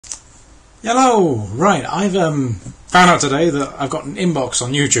Hello! Right, I've found out today that I've got an inbox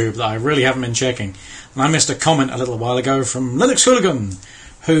on YouTube that I really haven't been checking. And I missed a comment a little while ago from Linux Hooligan,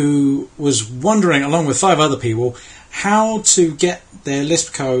 who was wondering, along with 5 other people, how to get their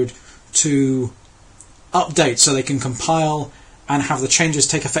Lisp code to update so they can compile and have the changes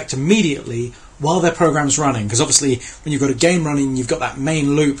take effect immediately while their program's running. Because obviously when you've got a game running, you've got that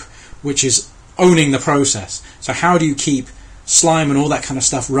main loop which is owning the process. So how do you keep slime and all that kind of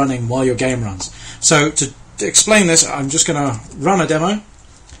stuff running while your game runs? So to explain this, I'm just going to run a demo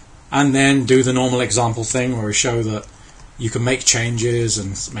and then do the normal example thing where we show that you can make changes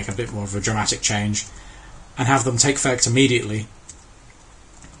and make a bit more of a dramatic change and have them take effect immediately.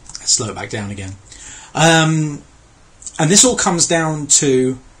 Let's slow it back down again. And this all comes down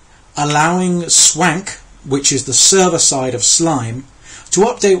to allowing swank, which is the server side of slime, to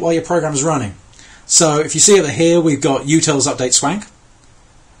update while your program is running. So if you see over here, we've got utils update-swank,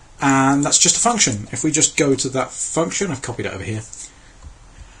 and that's just a function. If we just go to that function, I've copied it over here,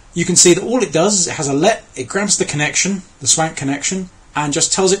 you can see that all it does is it has a let, it grabs the connection, the swank connection, and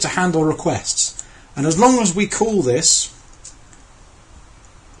just tells it to handle requests. And as long as we call this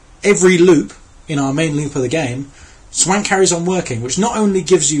every loop in our main loop of the game, swank carries on working, which not only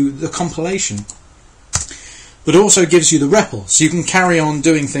gives you the compilation, but also gives you the repl. So you can carry on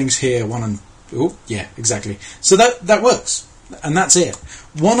doing things here, oh, yeah, exactly. So that works, and that's it.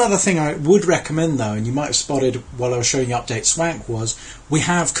 One other thing I would recommend, though, and you might have spotted while I was showing you update-swank, was we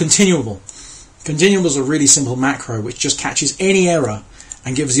have continuable. Continuable is a really simple macro which just catches any error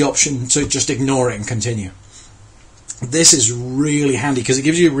and gives the option to just ignore it and continue. This is really handy because it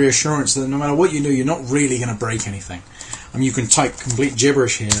gives you reassurance that no matter what you do, you're not really going to break anything. I mean, you can type complete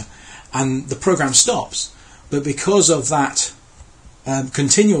gibberish here and the program stops. But because of that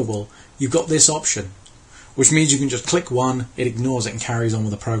continuable, you've got this option, which means you can just click one, it ignores it and carries on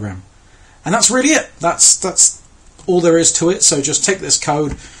with the program. And that's really it. That's all there is to it. So just take this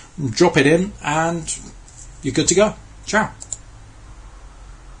code, drop it in, and you're good to go. Ciao.